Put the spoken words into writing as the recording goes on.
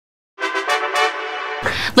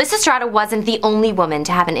Lysistrata wasn't the only woman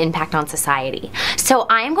to have an impact on society, so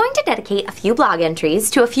I am going to dedicate a few blog entries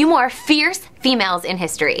to a few more fierce females in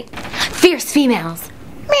history. Fierce females.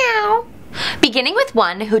 Meow. Beginning with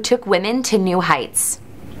one who took women to new heights.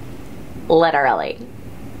 Literally.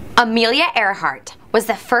 Amelia Earhart was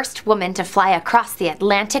the first woman to fly across the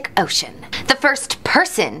Atlantic Ocean. The first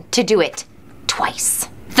person to do it twice.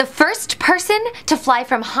 The first person to fly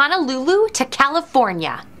from Honolulu to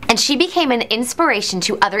California. And she became an inspiration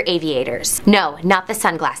to other aviators. No, not the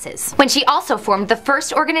sunglasses. When she also formed the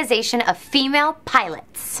first organization of female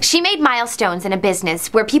pilots. She made milestones in a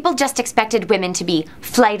business where people just expected women to be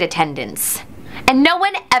flight attendants. And no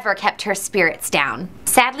one ever kept her spirits down.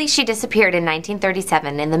 Sadly, she disappeared in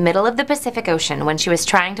 1937 in the middle of the Pacific Ocean when she was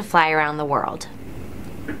trying to fly around the world.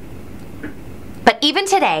 But even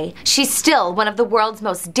today, she's still one of the world's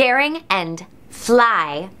most daring and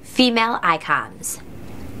fly female icons.